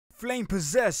Flame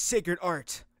possess sacred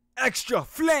art. Extra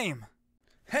flame!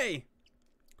 Hey,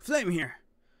 Flame here.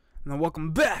 And welcome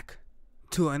back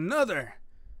to another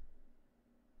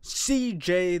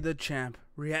CJ Dachamp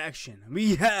reaction.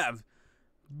 We have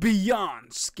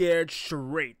Beyond Scared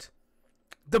Straight,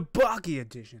 the BAKI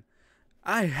edition.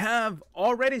 I have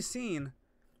already seen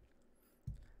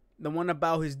the one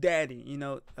about his daddy. You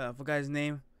know, I forgot his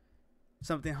name.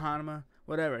 Something Hanma,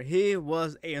 whatever. He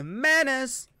was a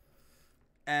menace.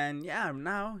 And yeah,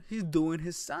 now he's doing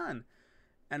his son.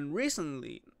 And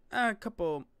recently, a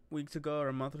couple weeks ago or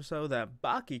a month or so, that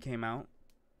BAKI came out.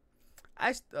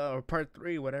 Or part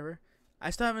 3, whatever. I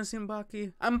still haven't seen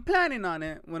BAKI. I'm planning on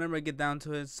it whenever I get down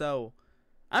to it. So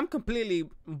I'm completely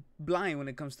blind when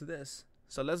it comes to this.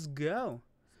 So let's go.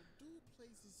 So dude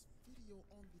plays this video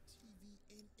on the TV,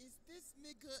 and is this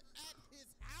nigga at his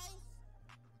house? Oh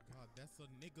my god, that's a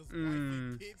nigga's wife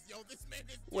and kids. Yo, this man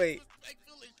is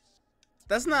disrespectful as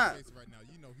That's not. right now.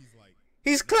 You know he's like,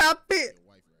 he's clapping.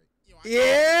 Wife, right? Yo,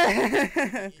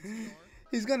 Yeah.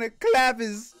 He's gonna clap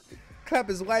his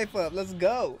wife up. Let's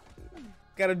go.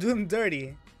 Gotta do him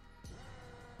dirty.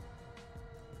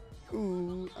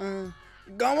 Ooh,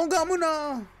 gamu gamu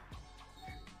no.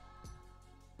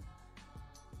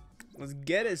 Let's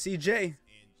get it, CJ.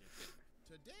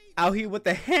 Out here with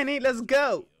the henny. Let's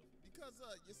go. Because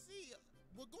you see,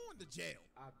 we're going to jail.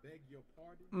 I beg your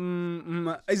pardon.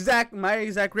 My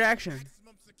exact reaction.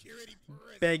 Maximum security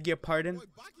prison. Beg your pardon. Boy,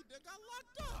 BAKI done got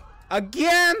locked up.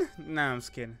 Again? Nah, I'm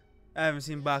just kidding. I haven't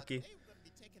seen BAKI. They were gonna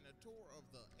be taking a tour of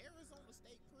the Arizona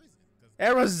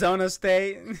State Prison. Arizona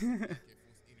State.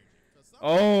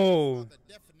 Oh. The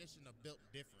definition of built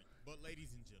different. But ladies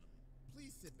and gentlemen,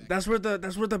 please sit back. That's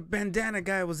where the bandana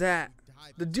guy was at.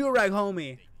 The do-rag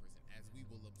homie. As we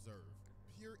will observe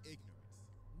pure ignorance,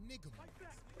 nigga,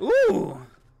 Ooh.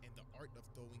 and the art of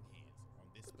throwing hands on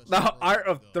this special The art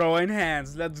of throwing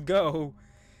hands. Let's go.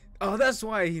 Oh, that's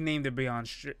why he named it Beyond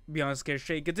Scared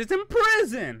Straight, because it's in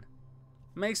prison.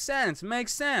 Makes sense.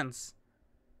 Makes sense.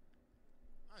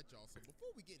 Alright, y'all, so before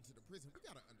we get into the prison, we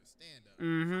gotta understand how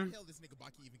the hell this nigga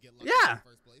BAKI even get locked up in the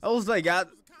first place. I was like, He was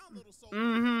a kind little soul.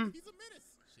 He's a menace.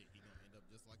 Shit, he gonna end up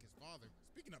just like his father.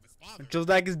 Speaking of his father, just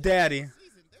like his daddy.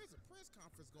 season, there's a press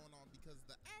conference going on because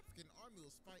the African army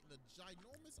was fighting a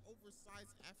ginormous,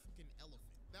 oversized African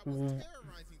elephant that was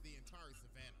terrorizing the entire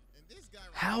savannah. And this guy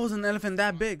How is an elephant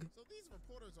that big? So these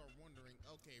reporters are wondering,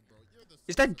 okay, bro, you're the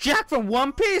Is that Jack from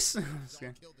One Piece? y'all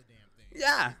killed the damn thing.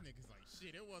 Yeah. This nigga's like,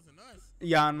 shit, it wasn't us.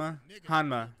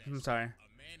 Hanma. I'm sorry. A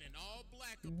man in all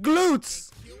black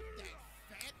Glutes. killed that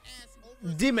fat ass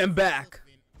oversized Demon back.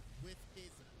 elephant with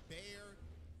his bare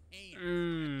hands.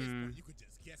 At this point, you could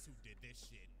just guess who did this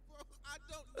shit. Bro, I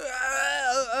don't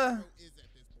know who is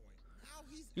at this point. Now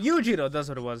he's Yujiro, that's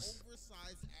what it was.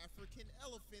 oversized African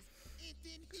elephant, and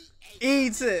then he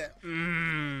Eats it. that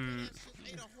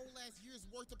shit ate a whole ass year's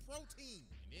worth of protein.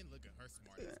 And then look at her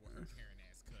smart ass with her Karen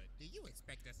ass cut. Do you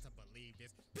expect us to believe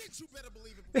this? Bitch, you better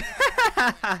believe it.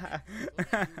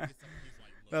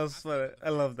 That was funny. I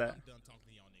love that. I'm done talking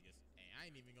to y'all niggas. And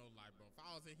I ain't even gonna lie, bro. If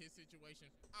I was in his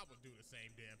situation, I would do the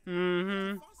same damn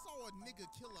thing. If I saw a nigga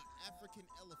kill an African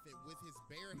elephant with his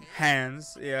bare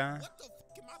hands, Yeah. what the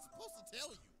fuck am I supposed to tell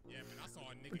you? Yeah, man, I saw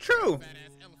a nigga True. kill a fat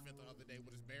ass elephant the other day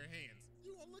with his bare hands.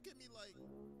 You gonna look at me like,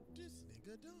 this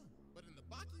nigga dumb. But in the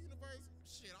BAKI universe,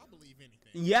 shit, I'll believe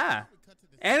anything. Yeah. I would cut to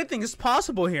this Anything is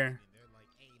possible here. and they're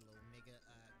like, hey, little nigga,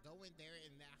 go in there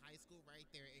in that high school right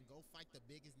there and go fight the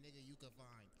biggest nigga you could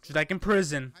find. Just like in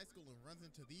prison. High school and runs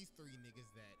into these 3 niggas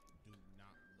that do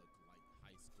not look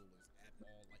like high schoolers at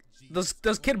all. Like, geez,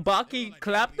 Does Kid BAKI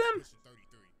clap them?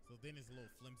 So then his little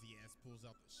flimsy ass pulls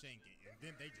out the shank, and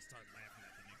then they just start laughing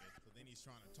at the nigga. So then he's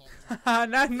trying to talk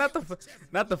to him.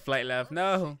 not the flight laugh.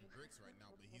 No. Bricks right now,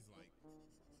 but he's like,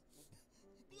 please,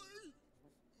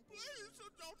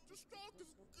 I'm the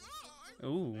strongest guy.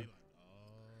 Ooh. They like,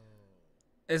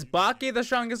 Is BAKI the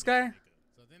strongest guy?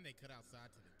 So then they cut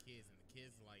outside to the kids, and the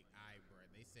kids like, alright, bro.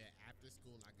 They said after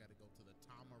school I gotta go to the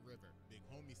Tama River. Big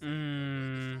homie said,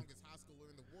 the strongest high schooler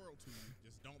in the world to you.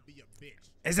 Just don't be a bitch.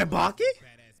 Is it BAKI?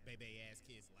 Badass baby ass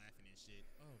kids laughing and shit.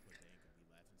 Oh, but they ain't gonna be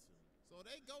laughing soon. So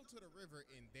they go to the river,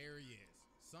 and there he is,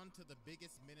 son to the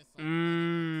biggest menace on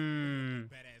the planet.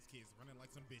 Badass kids running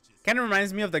like some bitches. Kind of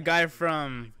reminds me of the guy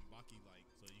from BAKI, like,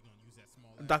 so you gonna use that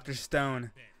small Dr.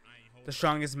 Stone. bet. I ain't holding The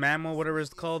strongest mammal, whatever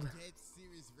it's called. dead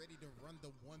serious, ready to run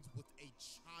the ones with a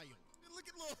child. And look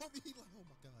at little homie, he like, oh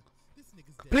my god, this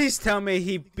nigga's dead. Please tell me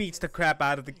he beats the crap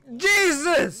out of the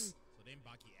Jesus! So then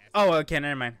BAKI asks Oh, okay,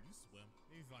 never mind. you swim?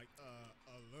 He's like,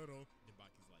 a little. Then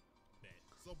BAKI's like, bet.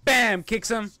 So Bam! Kicks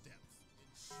him. steps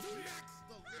and smacks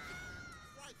the living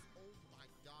Christ. Oh my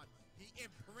god. He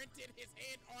imprints imprinted his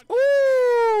head on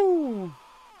Ooh!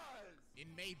 It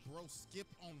made bro skip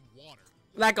on water.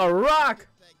 Like a rock.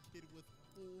 That kid with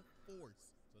full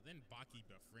force. So then Baki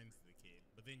befriends the kid.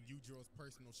 But then Yujiro's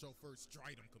personal chauffeur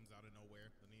Stridum comes out of nowhere.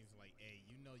 And he's like, hey,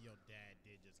 you know your dad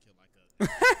did just kill like a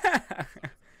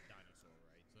dinosaur,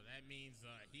 right? So that means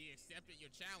he accepted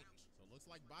your challenge. So it looks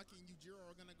like Baki and Yujiro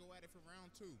are gonna go at it for round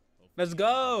 2. Let's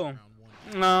go. Round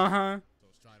 1. Uh-huh. So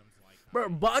Stridum's like,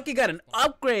 Bro, Baki got an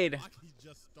upgrade. Baki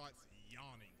just starts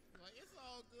yawning. Like, it's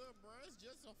all good, bro. It's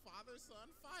just a father-son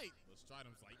fight. So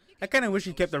Stridum's like, I kind of wish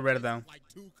he kept the red though. like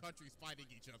 2 countries fighting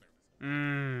each other.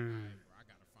 Mmm. Bro, I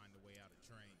gotta find a way out of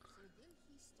train. So then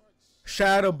he starts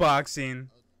Shadow boxing.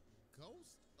 a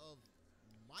ghost of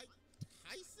Mike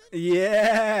Tyson?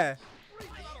 Yeah. Yo,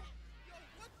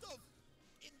 what the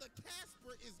in the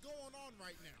Casper is going on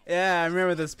right now? Yeah, I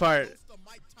remember this part. Ghost of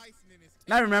Mike Tyson in his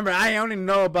I remember. I only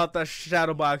know about the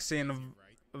shadow boxing of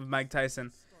Mike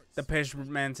Tyson, the Page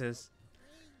Mantis.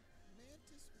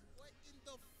 Mantis, what in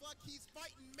the fuck? He's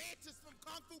fighting Mantis from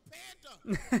Kung Fu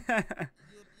Panda.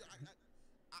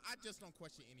 I just don't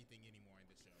question anything anymore in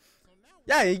the show. So now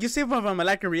Yeah, you can see from my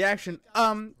lack of reaction.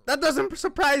 That doesn't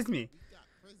surprise me. we got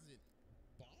President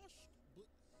Bosch.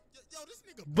 Yo, this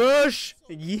nigga Bush.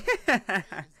 So Yeah. what is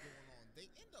going on? They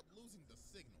end up losing the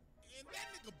signal, and that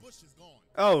nigga Bush is gone.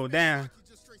 Oh damn. He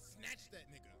just straight snatched that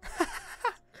nigga.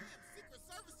 And then Secret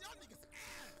Service, y'all niggas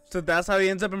ass. So that's how he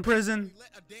ends up in prison. We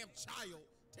let a damn child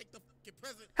take the fucking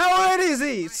president. How old is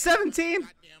he? I ain't 17.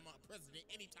 Goddamn president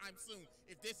anytime soon.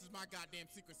 If this is my goddamn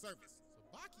Secret Service. So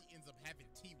Baki ends up having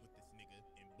tea with this nigga,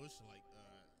 and Bush like,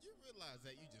 you realize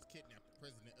that you just kidnapped the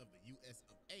president of the U.S.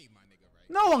 of A, my nigga, right?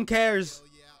 No one cares.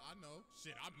 Hell yeah, I know.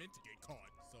 Shit, I meant to get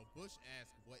caught. So Bush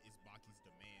asked, what is Baki's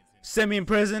demands? And Send me in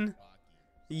prison.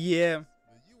 Baki, Yeah.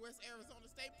 the U.S. Arizona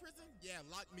State Prison? Yeah,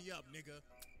 lock me up, nigga.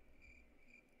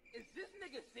 Is this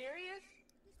nigga serious?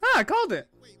 Ah, I called it.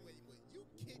 Wait. You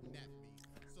kidnapped me.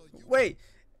 So you Wait,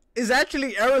 it's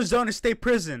actually Arizona State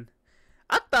Prison.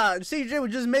 I thought CJ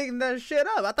was just making that shit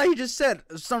up. I thought he just said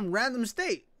some random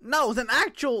state. No, it's an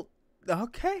actual.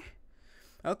 Okay.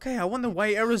 Okay, I wonder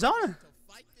why Arizona. to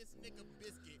fight this nigga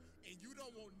Biscuit, and you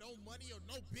don't want no money or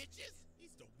no bitches?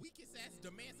 He's the weakest ass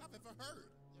demands I've ever heard.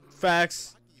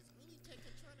 Facts. Baki is really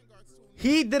taking training guards to him.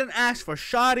 He didn't ask for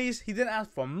shotties. He didn't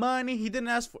ask for money. He didn't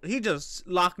ask for. He just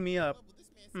locked me up. But this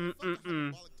man said, fuck the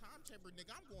hyperbolic time chamber,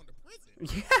 nigga. I'm going to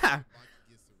prison. Yeah. Baki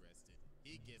gets arrested.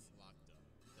 He gets locked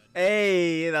up.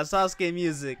 Hey, the Sasuke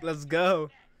music. Let's go.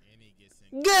 And he gets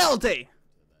sent Guilty. to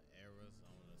the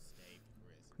Arizona State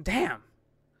Prison. Damn.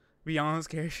 Beyond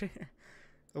scary shit.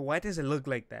 Why does it look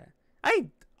like that?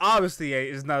 Obviously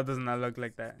does not look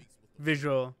like that.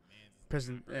 Visual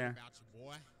prison. Yeah. About you,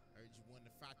 boy. Heard you wanted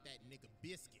to fight that nigga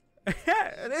Biscuit.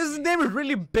 His name is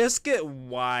really Biscuit.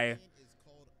 Why? Man is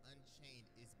called Unchained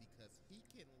is because he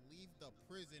can leave the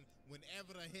prison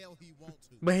whenever the hell he wants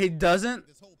to. But he doesn't.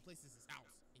 This whole place is his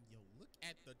house. And yo, look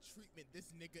at the treatment this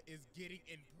nigga is getting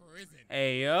in prison.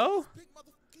 Hey yo. Big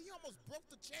motherfucker, he almost broke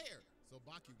the chair. So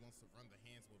Baki wants to run the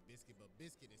hands with Biscuit, but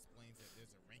Biscuit explains that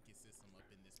there's a ranking system up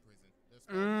in this prison.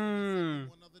 There's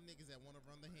one other niggas that want to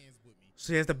run the hands with me.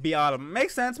 So he has to be out of.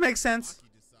 Makes sense. Makes sense.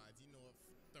 Baki decides, you know what,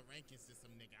 the ranking system,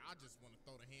 nigga, I just want to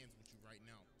throw the hands with you right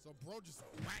now. So bro just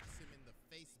whacks him in the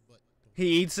face, but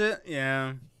He eats it.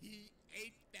 Yeah. he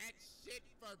ate that shit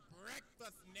for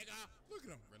breakfast, nigga. Look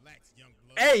at him, relax, young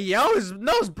blood. Hey yo, his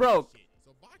nose broke. Shit.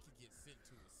 So Baki gets sent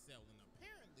to a cell, and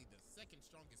apparently the second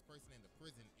strongest person in the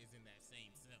prison is in that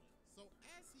same cell. So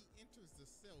as he enters the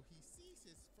cell, he sees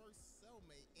his first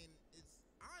cellmate, and it's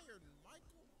Iron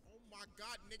Michael. Oh my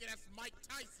God, nigga, that's Mike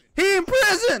Tyson. He in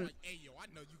prison. Like, hey yo, I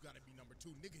know you gotta be number 2,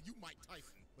 nigga. You Mike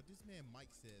Tyson. But this man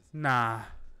Mike says, Nah.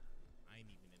 I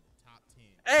ain't even in the top 10.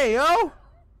 Hey yo.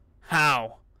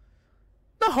 How?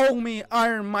 The homie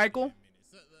Iron Michael.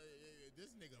 So, this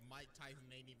nigga Mike Tyson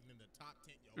ain't even in the top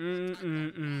 10. Yo, what type of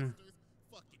monsters,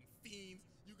 fucking fiends,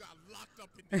 you got locked up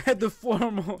in this The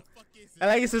formal. fuck is I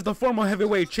like it says the formal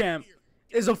heavyweight champ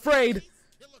is afraid.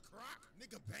 Killer Croc,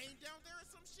 nigga Bane down there or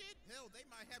some shit? Hell, they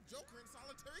might have Joker in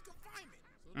solitary confinement.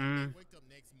 So then they wake up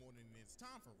next morning and it's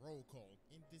time for roll call.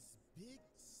 And this big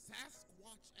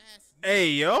Sasquatch ass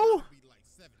Hey yo. be like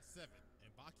 7'7".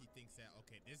 And Baki thinks that,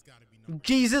 okay, this gotta be number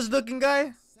Jesus looking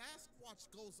guy. Sasquatch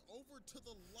goes over to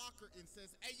the locker and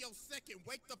says, hey yo, second,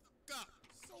 wake the fuck up.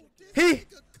 So this He-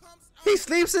 nigga comes out he of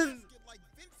sleeps the in- basket like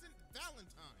Vincent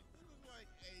Valentine. He was like,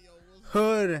 hey yo, what's up,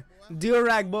 Hood. boy?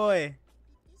 Durag boy.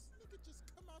 Did this nigga just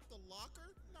come out the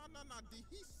locker? Nah. Did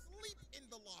he sleep in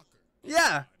the locker?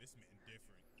 Yeah. This man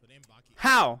different. But then Baki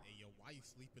How? asks, hey yo, why you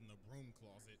sleep in the broom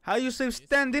closet? How you sleep This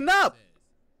standing nigga up? says,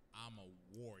 I'm a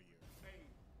warrior. Hey,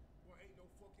 boy, ain't no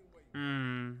fucking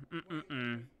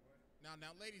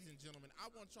ladies and gentlemen, I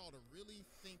want y'all to really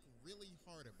think really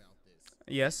hard about this.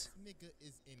 Yes. This nigga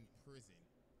is in prison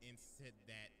and said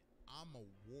that I'm a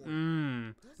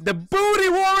warrior. The booty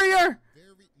warrior.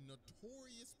 Very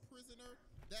notorious prisoner.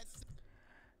 That's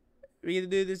We either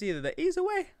do this either the easy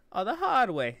way or the hard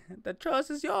way. The choice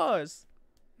is yours.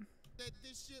 said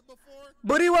this shit before.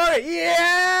 Booty warrior,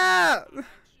 yeah.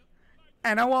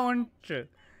 And I want you.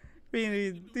 We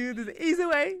either do this the easy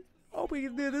way or we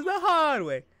can do this the hard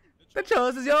way. The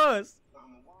choice is yours.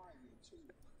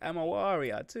 I'm a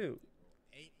warrior too.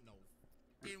 Ain't no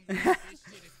fucking way this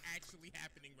shit is actually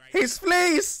happening right He's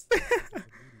fleeced.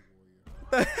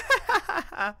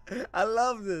 I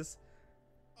love this.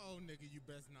 Oh, nigga, you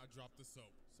best not drop the soap.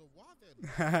 So while they're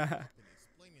locking up and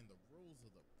explaining the rules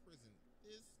of the prison,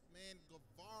 this man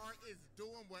Gavar is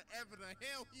doing whatever the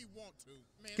hell he want to.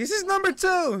 Man, This is number 2.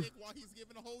 while he's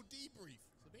giving a whole debrief.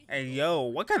 So they Hey yo,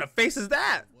 what kind of face is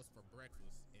that? what's for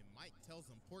breakfast, and Mike tells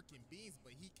him pork and beans,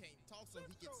 but he can't talk, so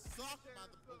he gets socked by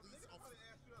the police officer.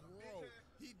 Bro,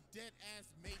 he dead ass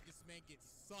made this man get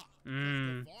socked.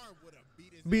 Gavar would have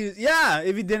beat his Yeah,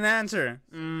 if he didn't answer.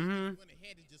 went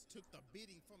ahead and just took the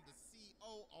beating from the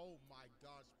CO. Oh my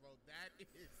gosh, bro, that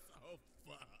is so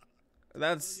fun.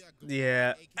 That's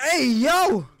yeah. Hey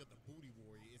yo, The booty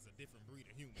warrior is a different breed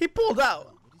of human. he pulled out.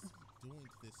 What is he doing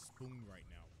to this spoon right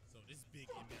now? So this big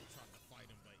inmate tried to fight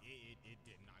him, but it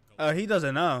did not go. He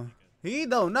doesn't know. He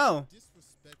don't know.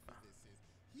 Disrespectful this is.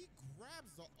 He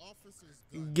grabs the officer's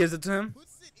gun, Gives it to him.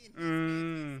 puts it in his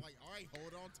hand, he's like, all right,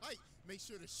 hold on tight. Make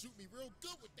sure to shoot me real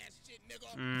good with that shit, nigga.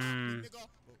 Pop me, nigga.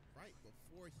 But right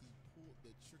before he pulled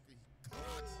the trigger, he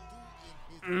cocks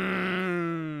dude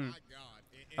in his My God.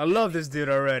 I love this dude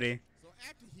already. So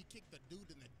after he kicked the dude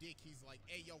in the dick, he's like,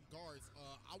 hey, yo, guards,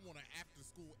 I want an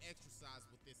after-school exercise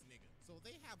with this nigga. So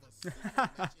they have a super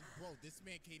match, and bro, this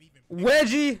man can't even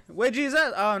Wedgie is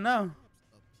that? Oh no.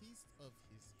 a piece of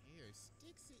his hair,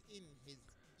 sticks it in his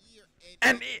ear,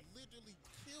 And it literally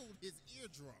killed his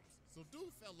eardrums. So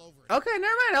dude fell over. Okay,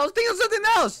 never mind. I was thinking of something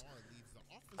else.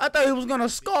 I thought he was gonna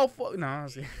skull for. No, I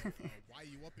was Why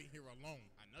you up in here alone?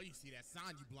 I know you see that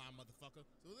sign, you blind motherfucker.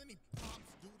 So then he pops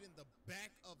dude in the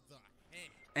back of the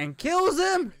head. and kills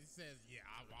him. And he says, yeah,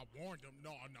 I warned him.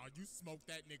 No, you smoked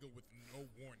that nigga with no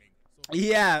warning. So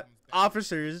Yeah, comes back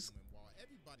officers. while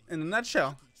everybody In a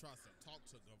nutshell. He tries to talk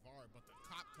to Gavar, but the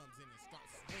cop comes in and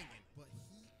starts swinging. But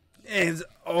he Is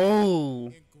oh.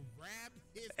 and grabbed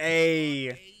his Hey.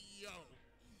 gun. Hey, yo.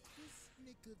 This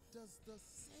nigga does the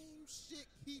same shit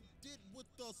he did with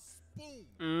the spoon.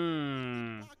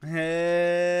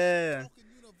 Yeah. Talking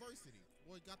university.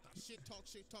 Boy, got the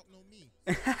shit talk, no me.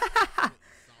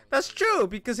 That's true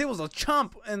because he was a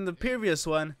chump in the previous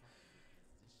one,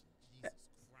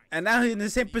 and now he's in the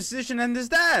same position as his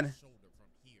dad. Shoulder from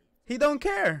here. He don't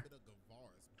care. Bit of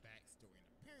Gavar's backstory. And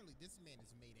apparently, this man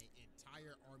has made an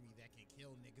entire army that can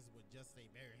kill niggas with just their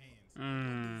bare hands.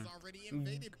 Dude's already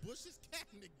invaded Bush's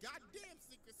cabinet. Goddamn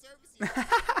Secret Service. He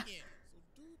again. So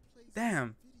dude plays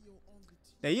Damn. video on the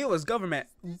TV. The U.S. government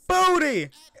booty.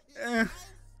 God,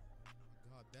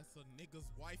 that's a nigga's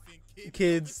wife and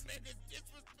Kids. This man is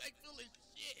disrespectful as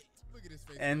shit. Look at his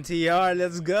face. NTR,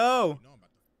 let's go. You know I'm about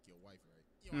to fuck your wife, right?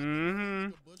 Yo, I think Mm-hmm.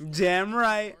 Mr. Bush was Damn a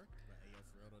right. star, but hey, yo,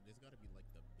 for real though, this gotta be like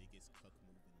the biggest cuck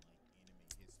move in like anime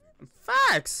history.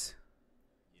 Facts.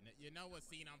 You know what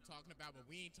scene I'm talking about, but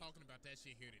we ain't talking about that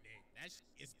shit here today. That shit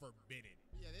is forbidden.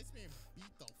 Yeah, this man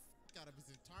beat the fuck out of his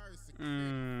entire security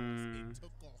force and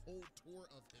took a whole tour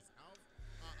of his house.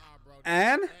 Bro.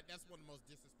 And That's one of the most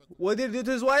disrespectful. what did he do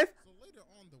to his wife? So later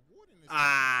on, the warden is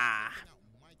Ah, checking out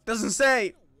Mike. doesn't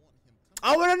say. They don't want him coming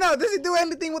I want to know. Does he do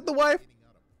anything with the wife? getting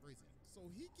out of prison. So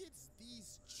he gets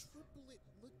these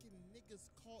triplet-looking niggas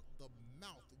called the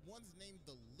Mouth. One's named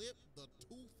the Lip, the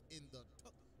Tooth, and the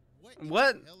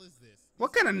What? the hell is this?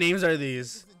 What kind of names are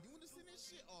these? Is in unison and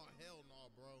shit? Oh hell no,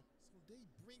 bro. So they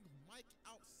bring Mike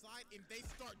outside and they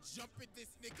start jumping this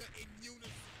nigga in unison.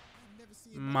 I've never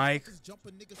seen Mike. motherfuckers jump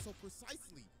a nigga so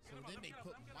precisely. So then they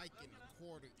put Mike in the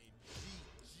quarter and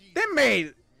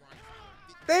GG.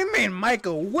 They made Mike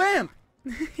a wimp.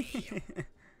 Then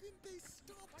they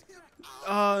stomped him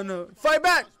out. Oh no! Fight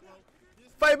back!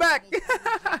 Fight back!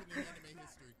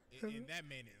 And that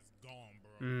man is gone,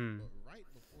 bro. But right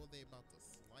before they about to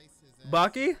slice his ass,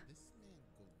 BAKI? this man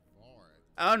Gavar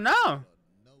Oh no! out of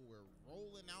nowhere,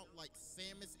 rolling out like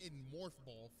Samus in morph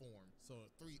ball form. So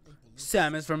three Oompa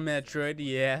Loompas. Samus from Metroid,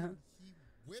 yeah. He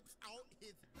whips out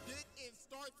his dick and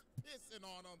starts pissing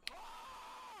on him.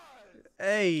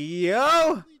 Hey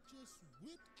yo! He just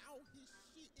whipped out his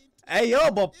shit into Hey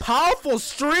yo, but powerful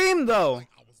stream though. like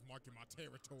I was marking my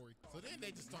territory. So then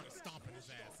they just started stomping his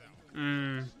ass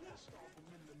out.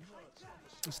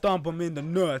 Stomp him in the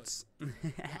nuts. Up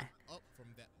from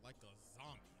that like a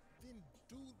zombie. Then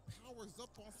dude powers up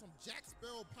on some Jack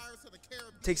Sparrow Pirates of the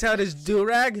Caribbean. Takes out his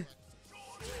do-rag.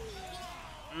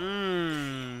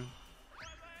 Mmm.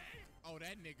 Oh,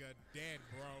 that nigga dead,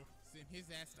 bro. Send his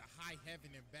ass to high heaven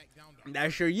and back down to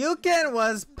That Shoryuken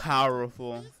was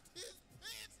powerful. his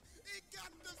pants. It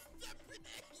got the stepping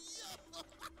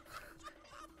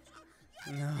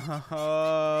in.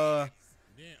 No.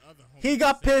 Then other homies He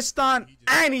got said pissed on he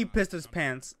just and he got pissed his some-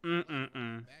 pants. Back at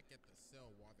the cell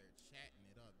while they're chatting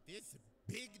it up. This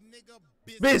big nigga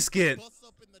Biscuit. busts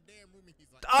up in the damn room and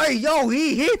he's like, Hey, yo,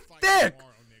 he "Fight thick.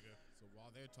 tomorrow, nigga." So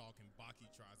while they're talking, Baki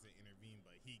tries to intervene,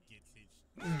 but he gets his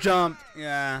Jumped.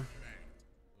 Yeah. back.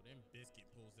 So then Biscuit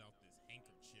pulls out this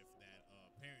handkerchief that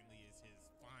apparently is his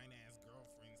fine ass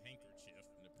girlfriend's handkerchief,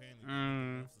 and apparently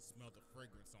he wants to smell the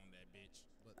fragrance on that bitch.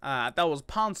 But That was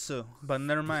Ponsu, but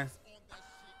never mind. on that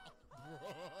shit, bro.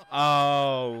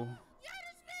 Oh. Yeah,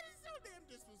 this man is so damn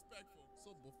disrespectful.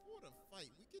 So before the fight,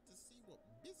 we get to see what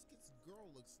Biscuit's girl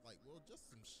looks like. Well, just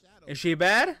some shadows. Is she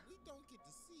bad? We don't get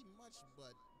to see much,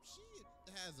 but she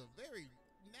has a very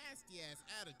nasty ass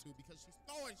attitude because she's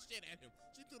throwing shit at him.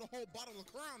 She threw the whole bottle of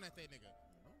Crown at that nigga.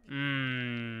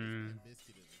 Mmm.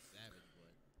 Biscuit is a savage,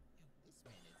 but this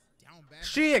man is down bad.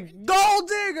 She a gold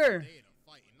digger. Day of the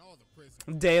fight and all the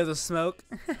prisoners. Day of the smoke.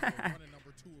 Number 1 and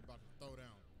number 2 about to throw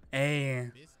down.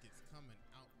 Hey. Biscuit's coming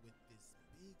out with this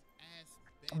big ass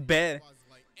Bed. Everybody's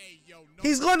like, "Hey, yo, no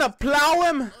He's way gonna she plow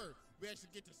him. her. We actually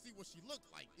get to see what she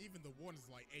looked like." Even the one is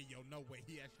like, "Hey, yo, no way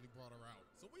he actually brought her out."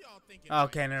 So we all thinking,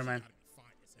 Okay, like, never she mind. gotta be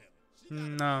fine as hell. She gotta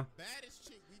No. be the baddest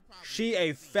chick we probably She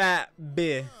ever a seen. fat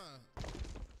bitch.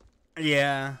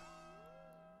 Yeah.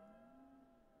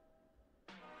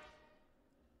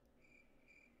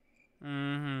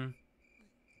 Mm-hmm.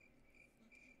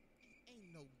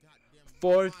 Ain't no goddamn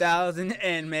 4,000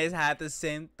 inmates had the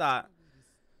same thought.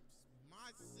 my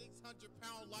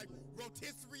 600-pound like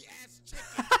rotisserie ass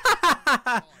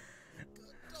chicken.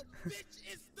 The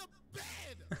bitch is the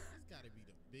bed. It's gotta be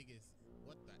the biggest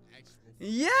what the actual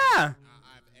Yeah.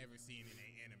 I've ever seen in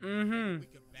an anime. Mm-hmm. We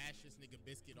could bash this nigga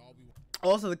Biscuit all we want.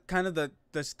 Also, the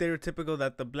stereotypical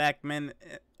that the black men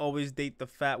always date the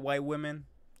fat white women.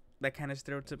 That kind of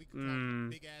stereotype. We could call him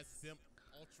big ass simp,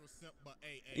 ultra simp, but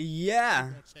hey, Yeah.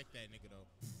 we gonna check that nigga though.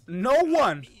 No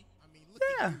one. I mean, look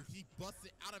Yeah. at you. He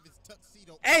busted out of his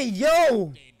tuxedo. Hey, yo.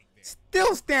 Standing there.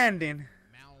 Still standing.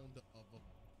 Mound of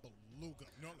a beluga.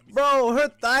 No, let me Bro, see. her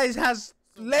thighs has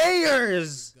So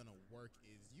layers. What's gonna work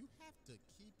is you have to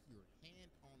keep your hand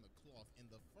on the cloth, and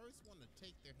the first one to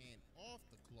take their hand off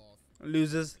the cloth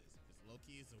Loses. This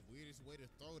low-key is the weirdest way to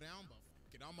throw down, but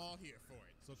fuck it, I'm all here for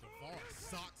it. So Guevara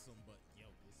socks him, but yo,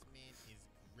 this man is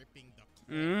gripping the cloth.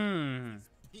 Mmm.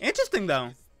 His Interesting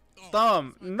though. his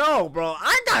Thumb. No, bro.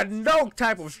 I got no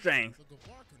type of strength. So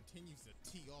Guevara continues to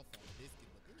tee off on Biscuit,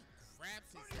 but then he grabs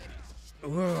his head and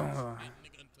straight Ugh. that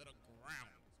nigga into the ground.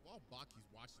 While Baki's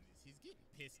watching this, he's getting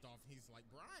pissed off. He's like,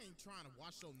 bro, I ain't trying to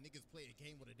watch those niggas play a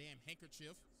game with a damn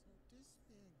handkerchief. So this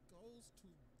man goes to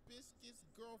Biscuit's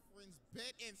girlfriend's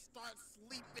bed and starts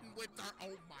sleeping with her.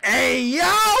 Oh my Hey,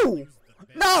 yo. God.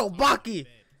 No, Baki.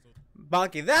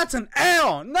 Baki, that's an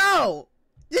L. No.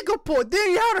 You could pull.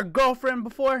 Didn't you have a girlfriend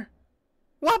before?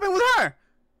 What happened with her?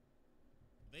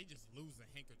 They just lose a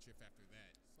handkerchief after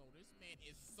that. So this man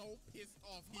is so pissed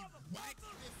off. He whacks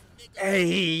this nigga.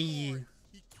 Hey. hard.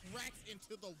 He cracks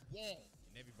into the wall.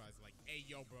 And everybody's like, hey,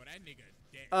 yo, bro, that nigga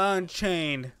dead.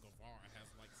 Unchained. Guevara has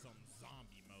like some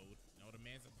zombie mode. No, the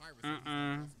man's a pirate. So he's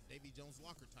like some Davy Jones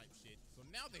locker type shit. So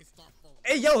now they start for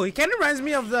Hey, yo, he kind of reminds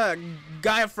me of the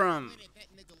guy from that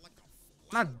nigga like a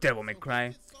not Devil May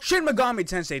Cry, Shin Megami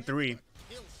Tensei 3.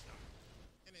 kill shot.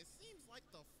 And it seems like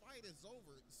the fight is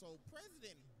over. So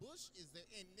President Bush is there,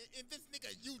 and this nigga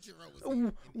Yujiro is there.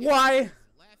 And Why? everybody's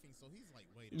laughing, so he's like,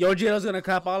 wait a minute, Yojiro's gonna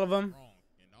cop all of them. wrong.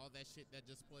 And all that shit that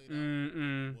just played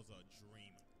out was a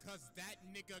dream. Cause that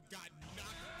nigga got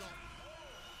knocked the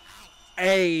out.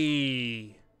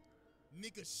 Hey.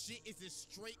 Nigga shit is as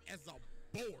straight as a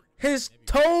board. His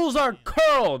toes are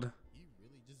curled. He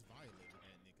really just violated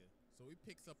that nigga. So he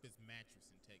picks up his mattress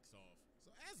and takes off.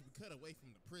 So as we cut away from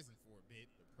the prison for a bit,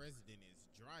 the president is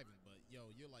driving, but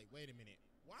yo, you're like, wait a minute.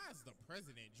 Why is the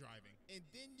president driving? And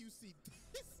then you see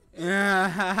this Yeah.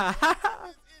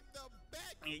 is in the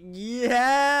back.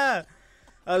 Yeah.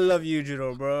 I love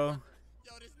Yujiro, bro.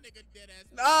 Yo, this nigga dead ass.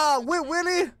 Ah, with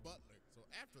Willie. Butler. So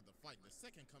after the fight, the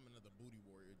second coming of the booty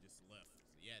warrior just left.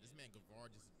 So yeah, this man Guevara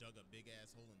just dug a big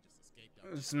ass hole and just escaped out.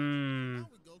 Now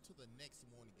we go to the next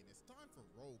morning and it's time for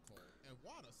roll call. And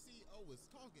while the CEO is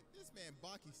talking, this man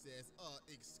Baki says,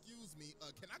 excuse me,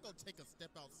 can I go take a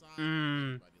step outside?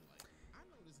 Everybody like, I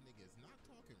know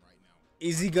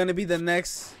Is he gonna be the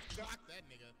next? Block that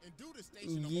nigga and do the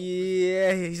station.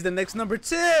 Yeah, he's the next number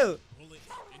 2. Bullets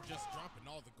and just dropping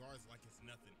all the guards like it's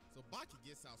nothing. So Baki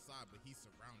gets outside, but he's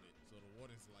surrounded. So the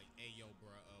warden's like, "Hey, yo, bro,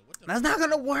 what the? That's not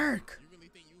gonna work. You really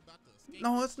think you about to escape?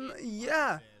 No, it's not.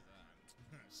 Yeah.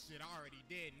 Shit, I already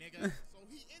did, nigga." So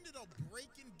he ended up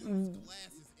breaking dude's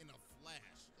glasses in a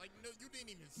flash. Like, no, you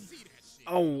didn't even see that shit.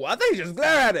 Oh, I think he just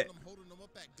glared at it. I'm holding them up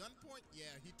at gunpoint.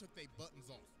 Yeah, he took their buttons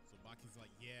off. So Baki's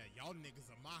like, "Yeah, y'all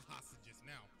niggas are my hostages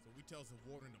now." So we tells the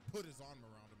warden to put his arm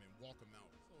around him and walk him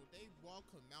out. So they walk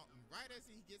him out, and right as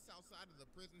he gets outside of the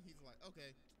prison, he's like,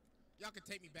 "Okay, y'all can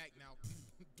take me back now."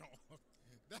 Dog.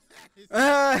 That is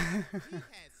he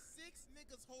had 6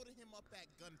 niggas holding him up at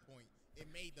gunpoint. It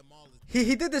made them all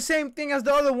He did the same thing as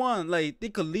the other one. Like, they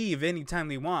could leave anytime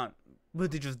they want,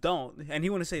 but they just don't. And he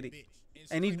wouldn't say it.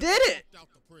 bitch. And he did it. Out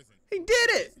the prison. He did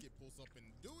it. Biscuit pulls up and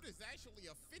dude is actually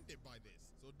offended by this.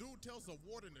 So dude tells the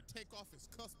warden to take off his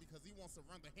cuffs because he wants to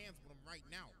run the hands with him right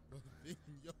now. But then,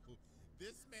 yo,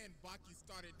 this man Baki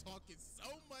started talking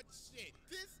so much shit.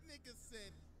 This nigga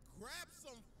said, "Grab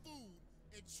some food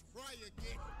and try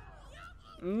again."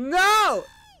 No.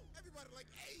 Everybody like,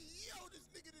 "Hey, yo, this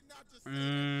nigga did not just say that."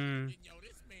 And yo,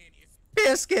 this man is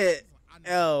Biscuit. I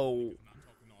know Oh. he's not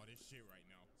talking all this shit right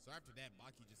now. So after that,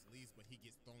 Baki just leaves, but he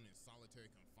gets thrown in solitary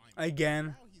confinement.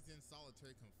 Again. While he's in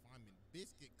solitary confinement,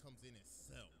 Biscuit comes in his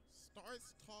cell,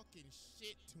 starts talking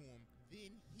shit to him,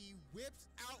 then he whips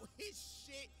out his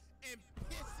shit and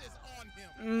pisses on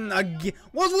him. Again.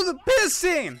 What's with the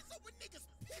pissing? So when niggas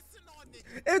pissing on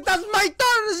niggas, That's my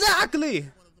thought exactly.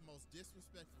 one of the most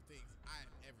disrespectful things I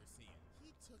have ever seen.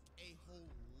 He took a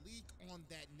whole leak on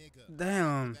that nigga.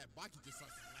 Damn. That Baki just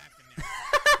starts laughing at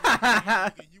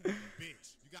him. Nigga, you a bitch.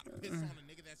 You gotta piss on a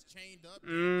nigga that's chained up.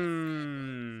 Yeah, that's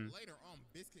sad, bro. Later on,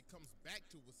 Biscuit comes back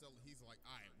to his cell and he's like,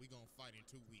 "Alright, we gonna fight in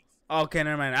 2 weeks." Okay,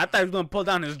 never mind. I thought he was gonna pull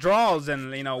down his drawers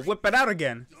and, you know, whip it out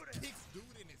again. Just kicks dude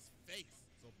in his face.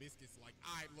 So Biscuit's like,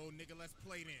 "Alright, little nigga, let's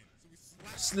play then." So he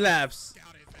Slaps.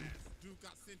 out his ass. Dude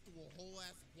got sent through a whole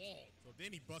ass wall. So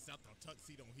then he busts out the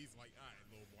tuxedo and he's like, "Alright,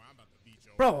 little boy, I'm about to beat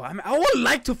you." Bro, I would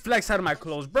like to flex out of my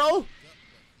clothes, bro.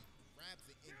 Grabs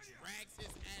it and drags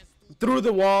his ass Through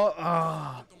the wall.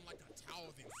 Ah. him like a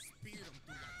towel, then speared him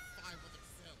through like 5 other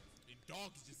cells. And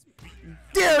dog is just beating him,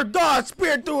 Dear God,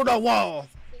 spear through the wall.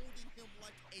 holding him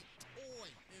like a toy,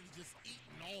 and just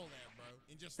eating all that, bro.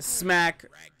 And just Smack.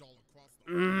 dragged all across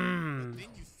the But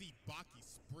then you see Baki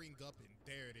spring up, and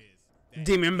there it is. That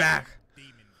Demon back.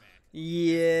 demon back.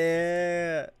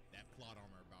 Yeah. That plot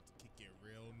armor about to kick in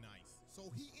real nice.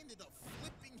 So he ended up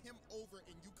flipping him over,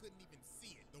 and you couldn't even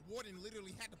see it. The warden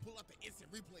literally had to pull up the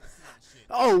instant replay to see that shit.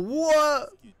 Oh,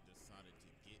 what? Biscuit decided to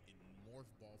get in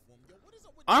morph ball form. Yo, what is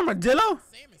up with Armadillo?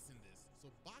 Samus in this? So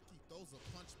Baki throws a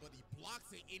punch, but he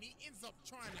blocks it, and he ends up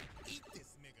trying to eat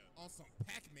this nigga on some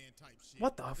Pac-Man type shit.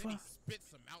 What the Then he fuck?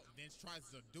 spits him out and then tries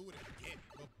to do it again.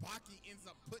 But Baki ends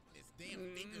up putting his damn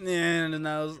fingers Yeah, and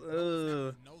I was,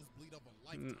 his nosebleed of a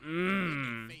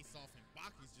lifetime. They face off, and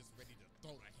Baki's just ready to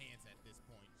throw the hands at this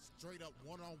point. Straight up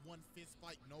one-on-one fist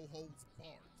fight, no holds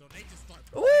barred. So they just start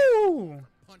Ooh.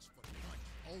 punch for punch,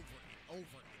 over and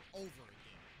over and over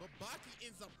again. But Baki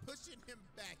ends up pushing him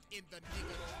back, and the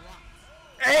nigga drops.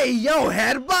 Hey, yo,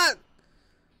 headbutt.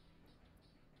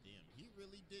 Damn, he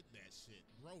really did that shit.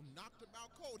 Bro knocked him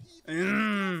out cold. He even had his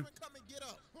girlfriend come and get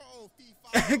up. Bro,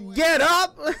 fee-fi-fo Get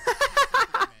up. and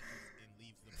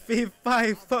leaves the match.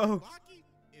 Fee-fi-fo. Baki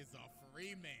is a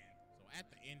free man. So at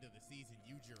the end of the season,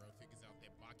 Yujiro figures out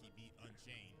that Baki beat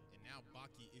Unchained, and now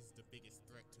Baki is the biggest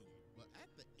threat to him. But at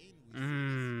the end, we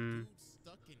see this dude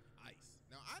stuck in ice.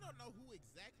 Now, I don't know who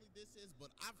exactly this is, but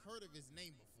I've heard of his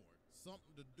name before.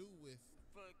 Something to do with...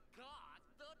 Forgot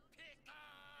the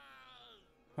pickle.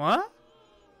 What?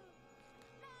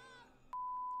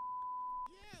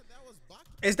 Yeah, that was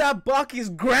Baki. Is that Bucky's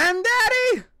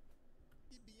granddaddy?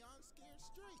 Beyond Scared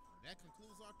Straight. That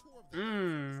concludes our tour of the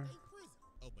State Prison.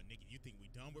 Oh, but nigga, you think we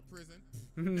done with prison?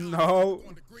 No. We're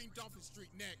going to Green Dolphin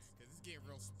Street next, because it's getting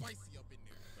real spicy up in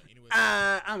there. But anyway,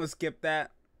 I'm gonna skip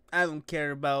that. I don't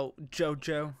care about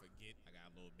JoJo. forget, I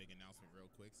got a little big announcement real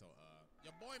quick. So,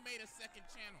 your boy made a second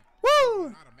channel. Woo!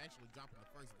 I'm actually dropping the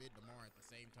first vid tomorrow at the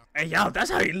same time. Hey, yo,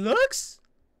 that's how he looks?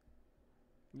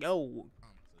 Yo.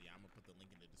 So, yeah, I'm going to put the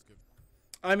link in the description.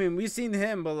 I mean, we've seen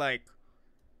him, but, like,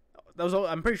 that was.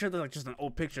 I'm pretty sure that's, like, just an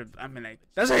old picture. I mean, like,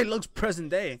 that's how he looks present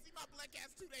day. See my black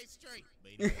ass 2 days straight.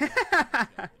 But anyway, I'm out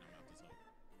this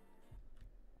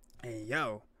hoe. Hey,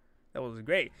 yo. That was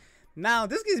great. Now,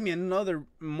 this gives me another,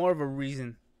 more of a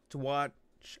reason to watch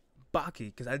Baki,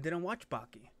 because I didn't watch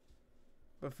Baki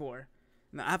before.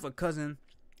 Now, I have a cousin.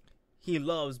 he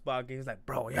loves BAKI. He's like,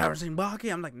 bro, you haven't seen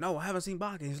BAKI? I'm like, no, I haven't seen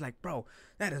BAKI. He's like, bro,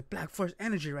 that is Black Force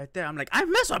energy right there. I'm like, I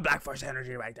miss my Black Force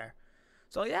energy right there.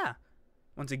 So yeah,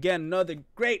 once again, another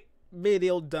great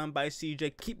video done by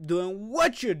CJ. Keep doing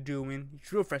what you're doing.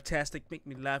 It's real fantastic. Make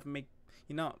me laugh. Make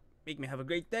me have a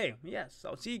great day. Yes. So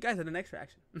I'll see you guys in the next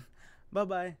reaction. Bye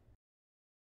bye.